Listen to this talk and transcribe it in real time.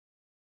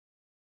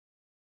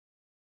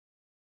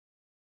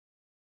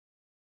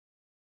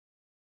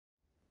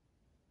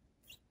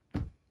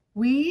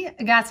We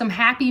got some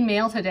happy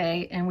mail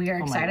today, and we are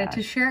excited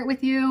to share it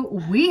with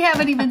you. We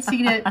haven't even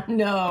seen it.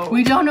 No.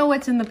 We don't know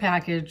what's in the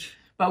package.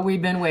 But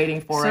we've been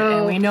waiting for it,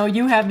 and we know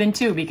you have been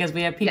too, because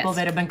we have people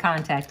that have been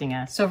contacting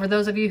us. So for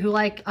those of you who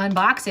like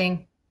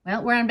unboxing,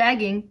 well, we're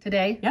unbagging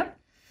today. Yep.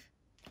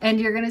 And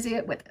you're going to see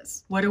it with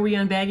us. What are we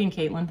unbagging,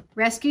 Caitlin?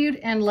 Rescued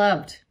and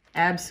Loved.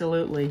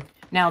 Absolutely.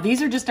 Now,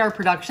 these are just our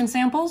production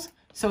samples.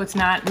 So it's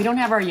not, we don't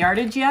have our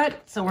yardage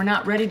yet, so we're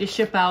not ready to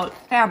ship out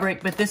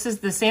fabric, but this is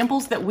the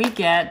samples that we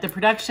get, the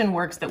production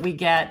works that we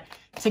get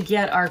to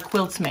get our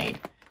quilts made,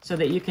 so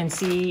that you can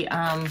see,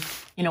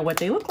 you know, what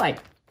they look like.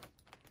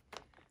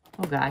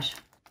 Oh gosh,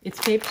 it's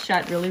taped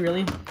shut really,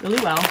 really,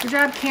 really well. Good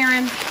job,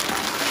 Karen.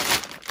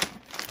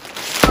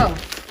 Oh.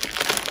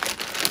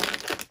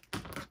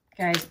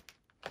 Guys,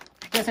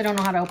 I guess I don't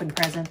know how to open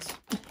presents.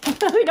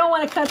 We don't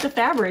want to cut the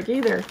fabric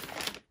either.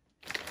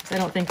 I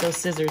don't think those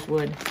scissors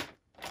would.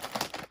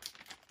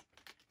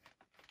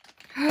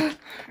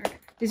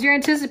 Is your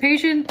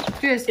anticipation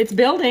just... It's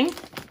building.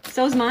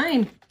 So's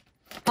mine.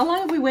 How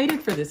long have we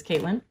waited for this,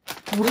 Caitlin?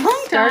 We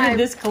started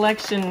this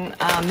collection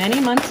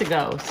many months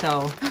ago,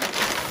 so...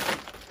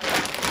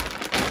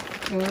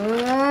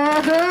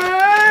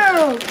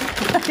 Oh,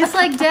 it's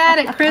like Dad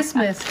at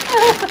Christmas.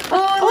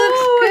 Oh, it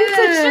looks good. It's a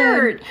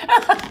shirt.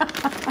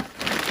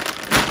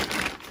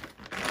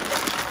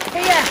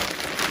 Hey, yeah.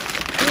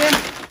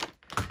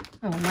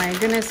 Oh my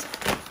goodness.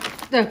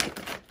 Okay.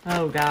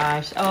 Oh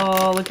gosh.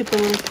 Oh, look at the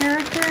little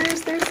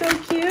characters. They're so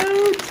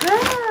cute.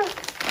 Ah.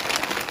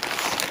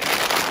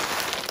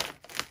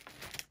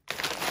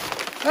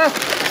 Oh.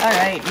 All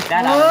right, get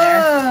that out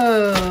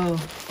of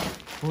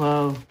there.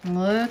 Whoa.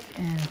 Look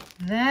at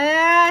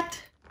that.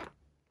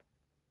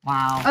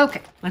 Wow.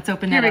 Okay. Let's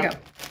open that up. Here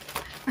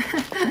we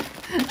go.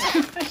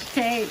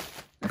 Okay.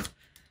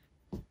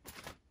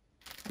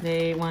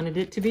 They wanted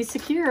it to be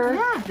secure.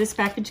 Yeah. This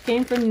package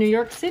came from New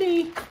York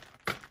City.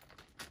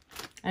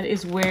 That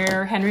is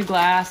where Henry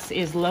Glass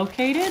is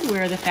located,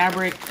 where the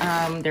fabric,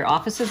 their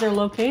offices are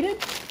located.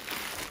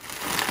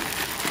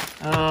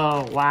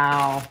 Oh,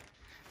 wow.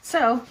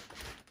 So,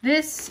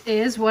 this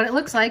is what it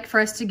looks like for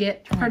us to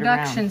get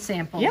production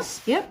samples. Yep,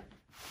 yep.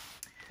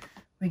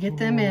 We get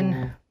them in,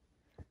 I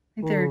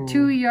think they're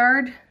 2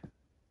 yard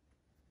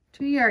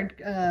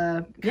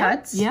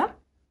cuts. Yep.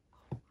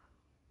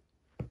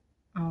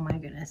 Oh my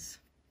goodness.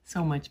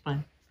 So much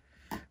fun.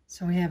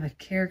 So we have a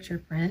character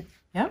print.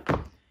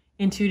 Yep.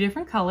 In 2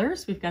 different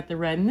colors. We've got the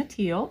red and the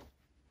teal.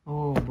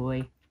 Oh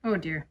boy. Oh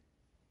dear.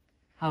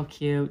 How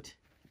cute.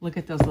 Look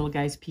at those little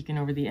guys peeking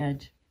over the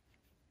edge.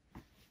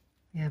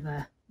 We have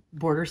a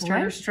border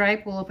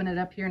stripe. We'll open it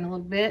up here in a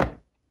little bit.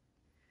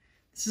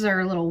 This is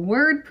our little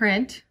word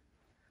print.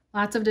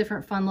 Lots of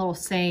different fun little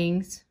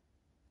sayings.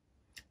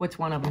 What's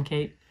one of them,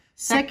 Kate?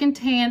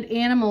 Second-hand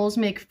animals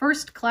make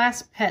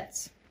first-class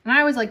pets. And I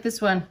always like this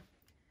one.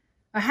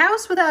 A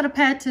house without a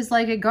pet is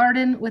like a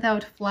garden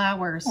without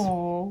flowers.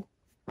 Oh.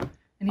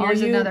 And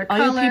here's another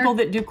color. All you people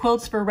that do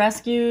quilts for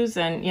rescues,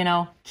 and, you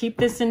know, keep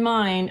this in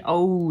mind.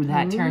 Oh,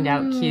 that turned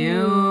out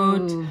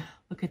cute.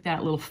 Look at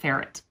that little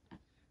ferret.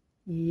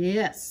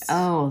 Yes.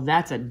 Oh,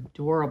 that's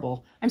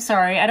adorable. I'm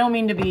sorry. I don't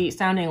mean to be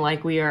sounding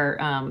like we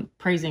are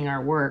praising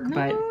our work,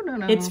 but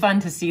it's fun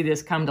to see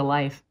this come to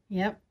life.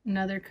 Yep.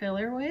 Another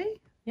colorway.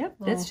 Yep.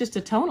 That's just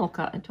a tonal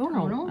cut.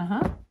 Tonal.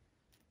 Uh-huh.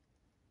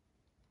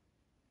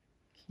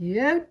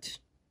 Cute.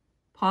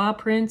 Paw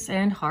prints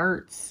and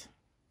hearts.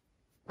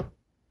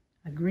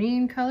 A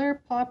green color,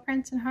 paw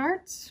prints and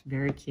hearts.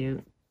 Very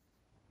cute.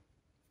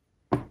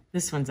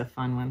 This one's a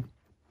fun one.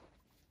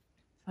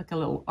 It's like a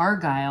little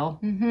argyle.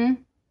 Mm-hmm.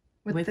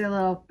 With the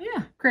little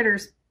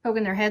critters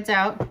poking their heads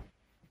out.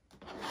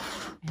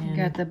 And we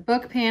got the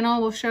book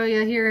panel. We'll show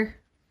you here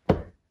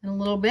in a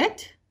little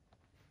bit.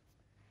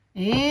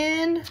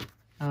 And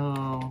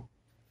oh,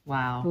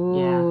 wow.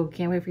 Oh,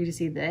 can't wait for you to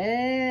see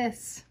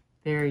this.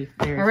 Very,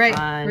 very All right,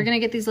 fun. We're going to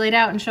get these laid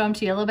out and show them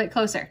to you a little bit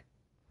closer.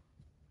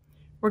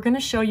 We're going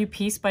to show you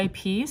piece by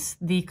piece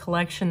the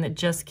collection that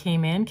just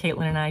came in.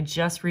 Caitlin and I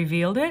just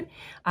revealed it,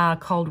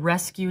 called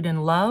Rescued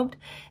and Loved.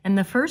 And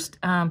the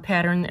first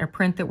pattern or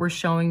print that we're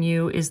showing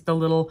you is the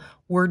little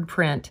word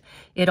print.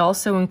 It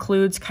also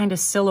includes kind of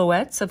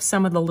silhouettes of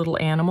some of the little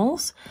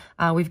animals.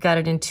 We've got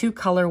it in 2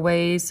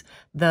 colorways,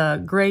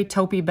 the gray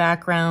taupey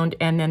background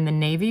and then the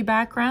navy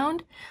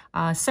background.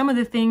 Some of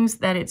the things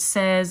that it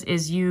says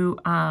is you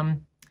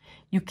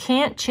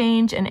can't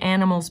change an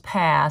animal's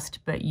past,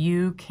 but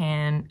you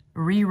can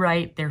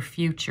rewrite their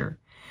future.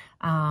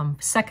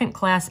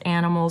 Second-class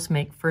animals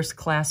make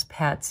first-class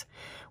pets.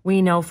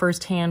 We know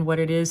firsthand what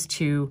it is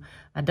to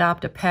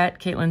adopt a pet.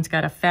 Caitlin's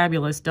got a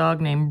fabulous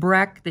dog named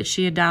Breck that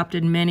she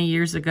adopted many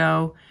years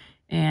ago,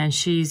 and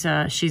she's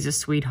a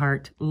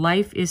sweetheart.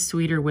 Life is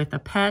sweeter with a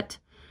pet.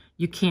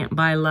 You can't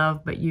buy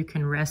love, but you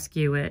can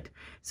rescue it.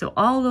 So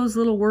all those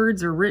little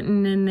words are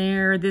written in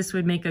there. This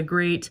would make a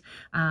great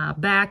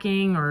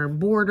backing or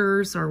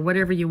borders or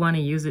whatever you want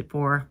to use it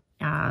for.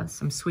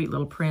 Some sweet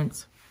little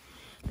prints.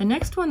 The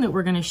next one that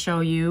we're going to show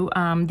you,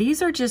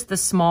 these are just the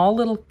small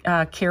little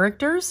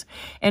characters,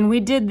 and we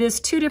did this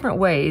 2 different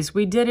ways.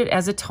 We did it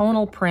as a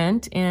tonal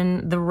print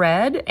in the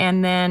red,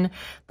 and then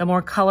the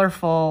more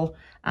colorful,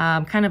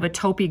 kind of a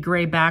taupey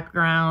gray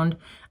background.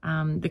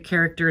 The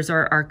characters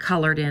are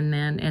colored in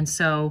then, and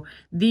so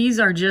these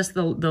are just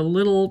the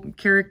little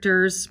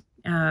characters.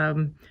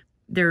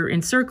 They're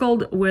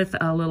encircled with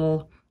a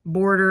little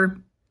border.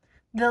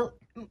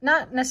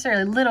 Not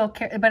necessarily little,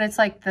 but it's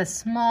like the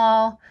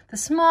small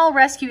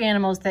rescue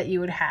animals that you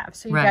would have.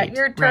 So you got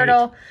your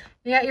turtle,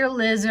 you got your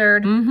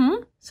lizard.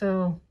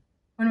 So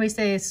when we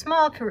say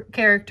small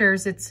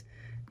characters, it's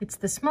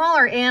the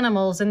smaller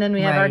animals, and then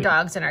we have our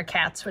dogs and our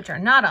cats, which are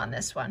not on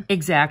this one.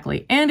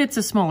 Exactly, and it's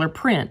a smaller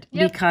print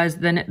because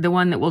then the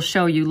one that we'll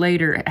show you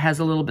later has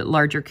a little bit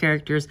larger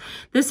characters.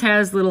 This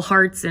has little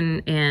hearts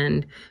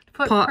and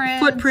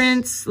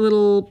footprints,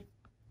 little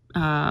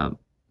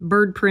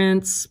bird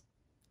prints.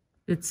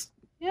 It's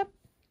cute,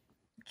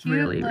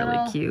 really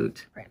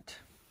cute. Print.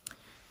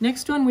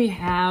 Next one we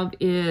have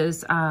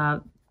is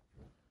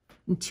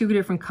in 2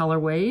 different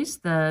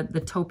colorways,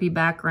 the taupey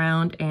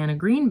background and a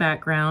green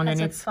background.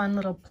 That's and it's a fun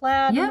little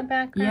plaid in the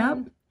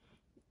background. Yep.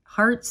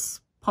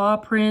 Hearts, paw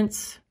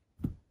prints.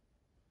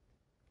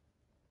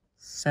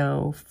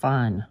 So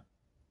fun.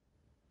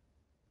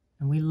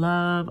 And we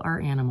love our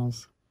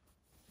animals.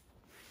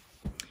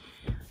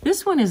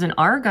 This one is an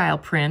Argyle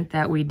print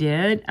that we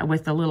did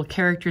with the little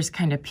characters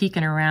kind of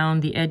peeking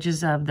around the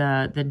edges of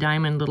the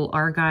diamond little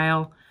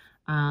Argyle.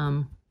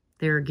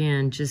 There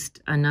again, just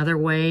another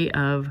way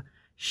of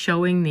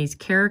showing these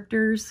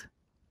characters.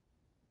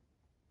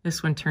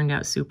 This one turned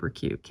out super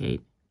cute,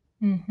 Kate.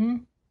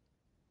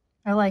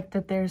 I like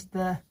that there's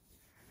the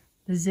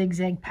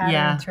zigzag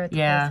pattern throughout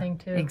the whole thing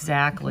too.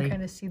 Exactly. You can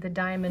kind of see the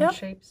diamond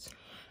shapes.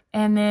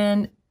 And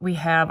then we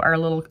have our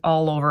little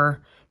all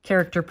over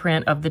character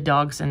print of the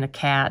dogs and the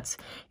cats.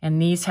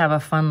 And these have a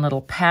fun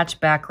little patch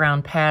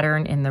background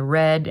pattern in the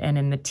red and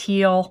in the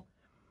teal.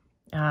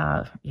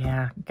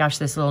 Yeah, gosh,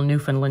 this little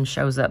Newfoundland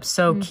shows up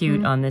so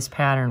cute on this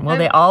pattern. Well,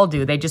 they all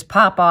do. They just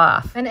pop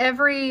off. And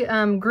every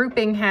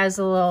grouping has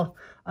a little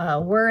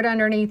word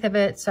underneath of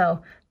it.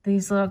 So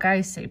these little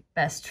guys say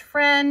best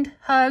friend,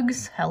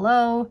 hugs,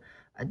 hello,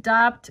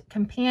 adopt,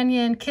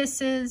 companion,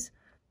 kisses,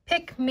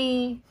 pick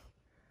me.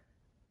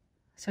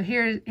 So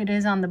here it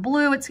is on the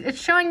blue. It's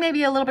showing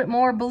maybe a little bit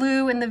more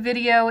blue in the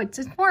video.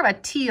 It's more of a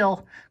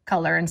teal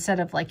color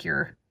instead of like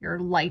your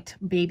light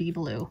baby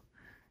blue.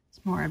 It's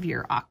more of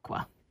your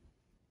aqua.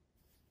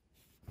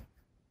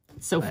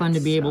 It's so fun to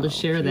be able to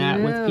share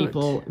that with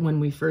people when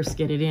we first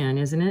get it in,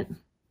 isn't it?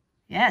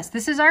 Yes,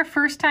 this is our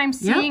first time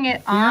seeing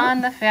it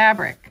on the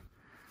fabric.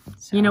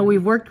 So. You know,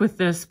 we've worked with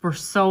this for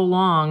so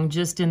long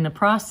just in the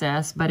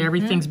process, but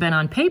everything's been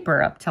on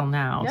paper up till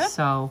now.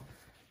 So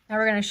now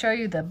we're going to show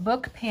you the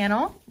book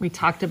panel. We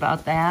talked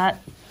about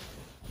that.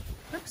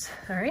 Oops,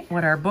 sorry.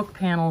 What our book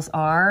panels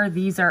are.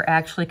 These are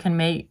actually can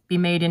be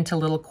made into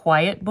little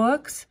quiet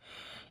books.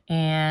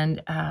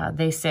 And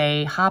they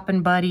say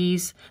Hoppin'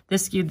 Buddies,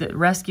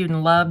 Rescued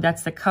and Loved,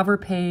 that's the cover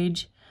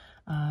page.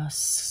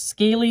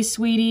 Scaly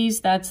Sweeties,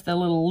 that's the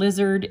little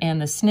lizard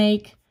and the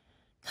snake.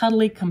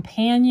 Cuddly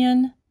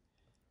Companion,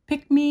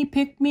 Pick Me,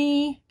 Pick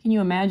Me. Can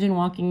you imagine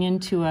walking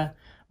into a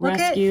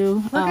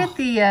rescue? Look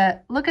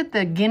at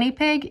the guinea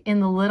pig in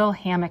the little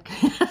hammock.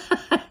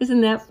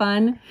 Isn't that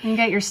fun? And you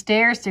got your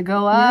stairs to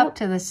go up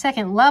to the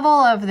second level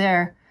of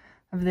their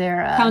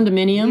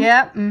condominium.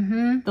 Yep.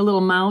 The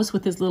little mouse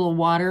with his little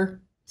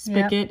water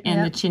spigot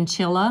and the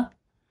chinchilla.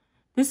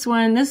 This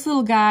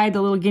little guy,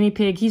 the little guinea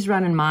pig, he's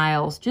running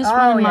miles,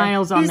 running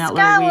miles on that little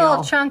wheel. He's got a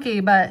little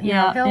chunky, but you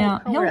know,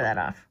 he'll wear that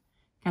off.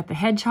 Got the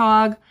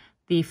hedgehog,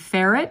 the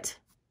ferret,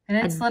 and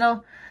its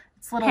little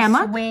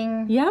hammock.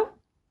 Swing. Yep.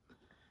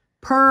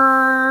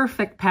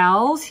 Perfect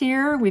pals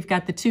here. We've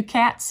got the 2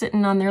 cats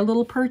sitting on their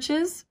little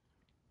perches,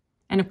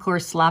 and of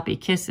course, sloppy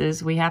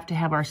kisses. We have to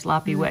have our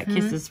sloppy wet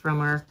kisses from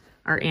our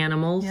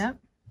animals. Yep.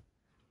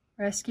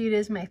 Rescued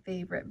is my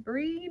favorite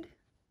breed.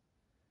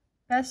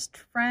 Best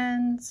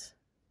friends.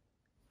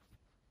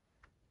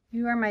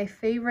 You are my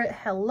favorite.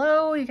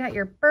 Hello. You got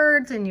your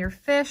birds and your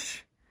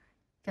fish.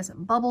 Got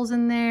some bubbles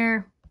in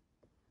there.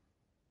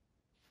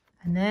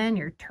 And then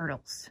your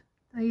turtles.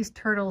 These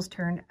turtles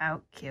turned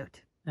out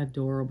cute.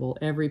 Adorable.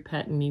 Every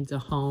pet needs a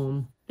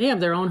home. They have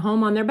their own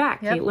home on their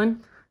back, Caitlin.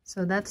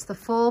 So that's the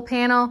full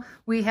panel.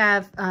 We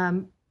have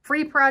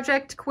free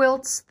project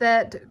quilts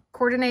that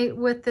coordinate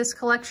with this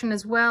collection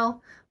as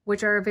well,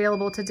 which are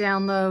available to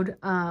download.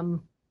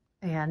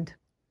 And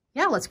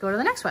yeah, let's go to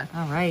the next one.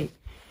 All right.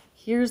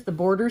 Here's the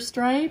border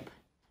stripe.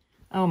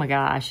 Oh my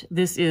gosh,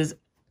 this is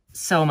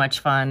so much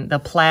fun. The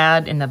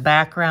plaid in the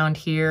background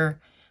here.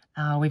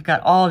 We've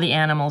got all the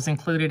animals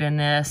included in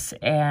this,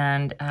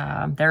 and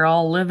they're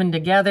all living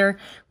together.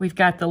 We've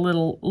got the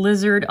little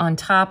lizard on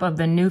top of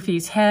the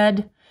Newfie's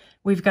head.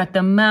 We've got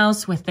the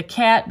mouse with the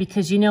cat,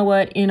 because you know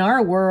what? In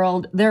our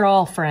world, they're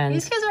all friends.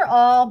 These kids are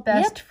all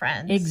best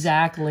friends.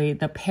 Exactly.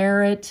 The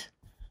parrot.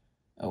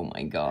 Oh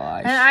my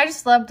gosh. And I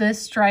just love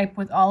this stripe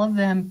with all of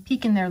them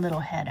peeking their little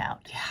head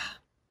out. Yeah.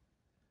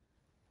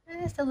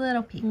 Just a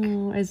little peek.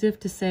 Oh, as if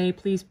to say,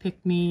 please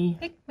pick me.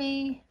 Pick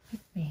me, pick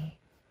me.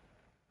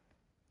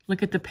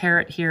 Look at the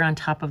parrot here on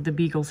top of the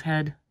beagle's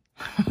head.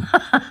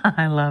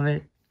 I love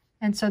it.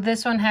 And so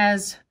this one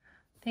has,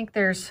 I think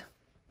there's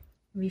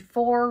maybe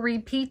 4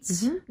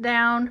 repeats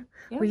down.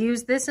 Yep. We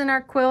use this in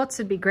our quilts.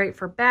 It'd be great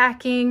for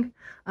backing.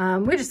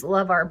 We just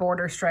love our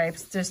border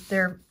stripes.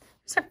 They're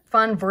just a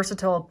fun,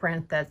 versatile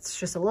print that's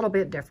just a little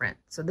bit different.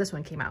 So this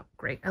one came out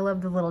great. I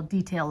love the little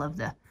detail of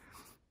the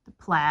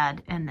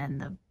plaid and then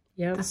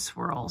the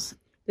swirls.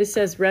 This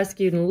says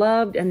rescued and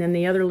loved, and then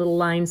the other little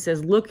line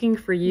says looking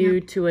for you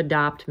to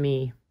adopt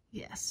me.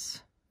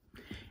 Yes.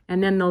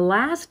 And then the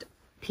last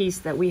piece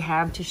that we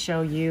have to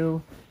show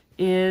you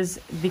is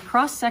the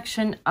cross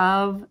section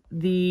of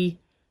the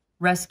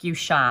rescue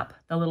shop,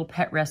 the little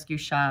pet rescue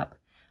shop.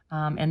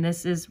 And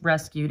this is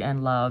rescued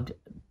and loved,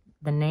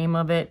 the name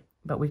of it.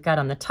 But we've got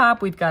on the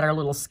top, we've got our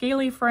little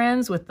scaly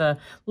friends with the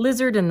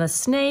lizard and the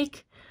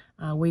snake.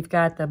 We've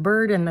got the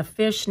bird and the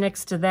fish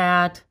next to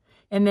that.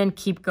 And then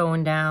keep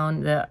going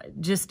down,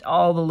 just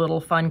all the little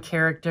fun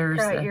characters.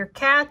 Got your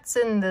cats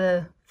and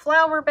the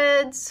flower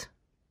beds.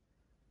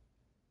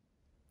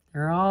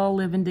 They're all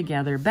living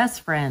together,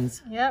 best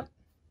friends. Yep.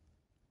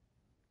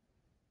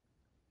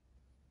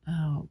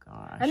 Oh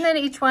gosh. And then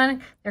each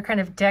one, they're kind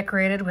of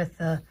decorated with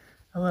a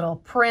little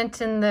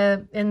print in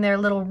their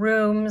little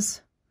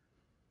rooms.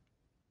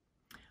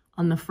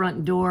 On the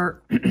front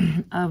door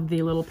of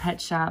the little pet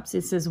shops,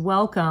 it says,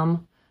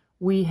 "Welcome,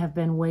 we have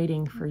been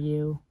waiting for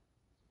you."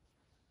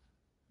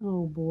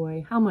 Oh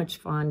boy, how much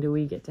fun do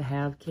we get to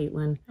have,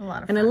 Caitlin? A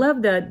lot of fun. And I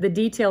love the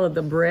detail of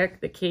the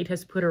brick that Kate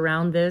has put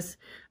around this.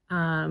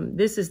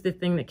 This is the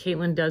thing that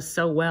Caitlin does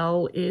so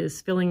well, is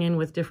filling in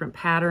with different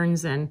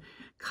patterns and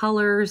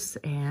colors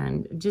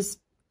and just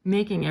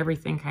making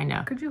everything kind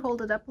of... Could you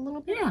hold it up a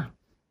little bit? Yeah.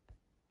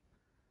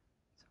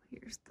 So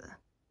here's the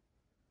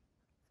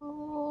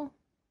full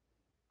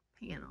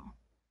panel.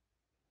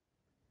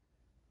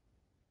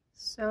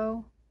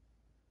 So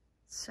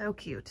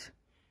cute.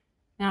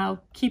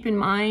 Now, keep in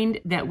mind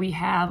that we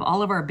have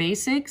all of our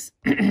basics,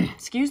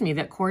 excuse me,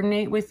 that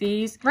coordinate with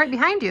these. Right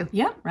behind you.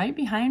 Yep, right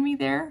behind me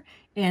there.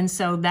 And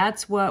so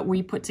that's what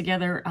we put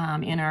together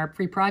in our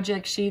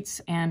pre-project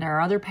sheets, and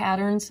our other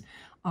patterns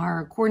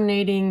are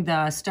coordinating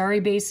the Starry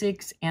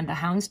Basics and the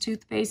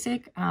Houndstooth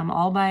Basic,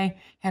 all by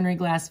Henry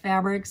Glass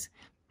Fabrics.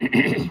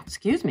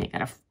 Excuse me,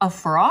 got a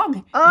frog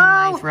in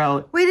my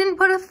throat. We didn't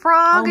put a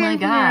frog in here. Oh my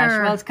gosh,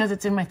 well, it's because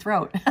it's in my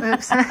throat.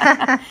 Oops.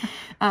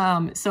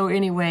 So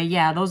anyway,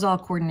 yeah, those all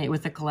coordinate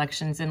with the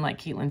collections. And like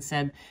Caitlin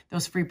said,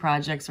 those free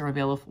projects are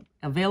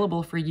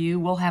available for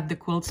you. We'll have the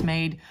quilts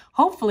made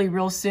hopefully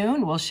real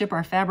soon. We'll ship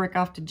our fabric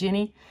off to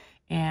Ginny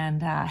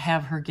and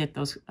have her get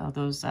those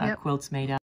quilts made up.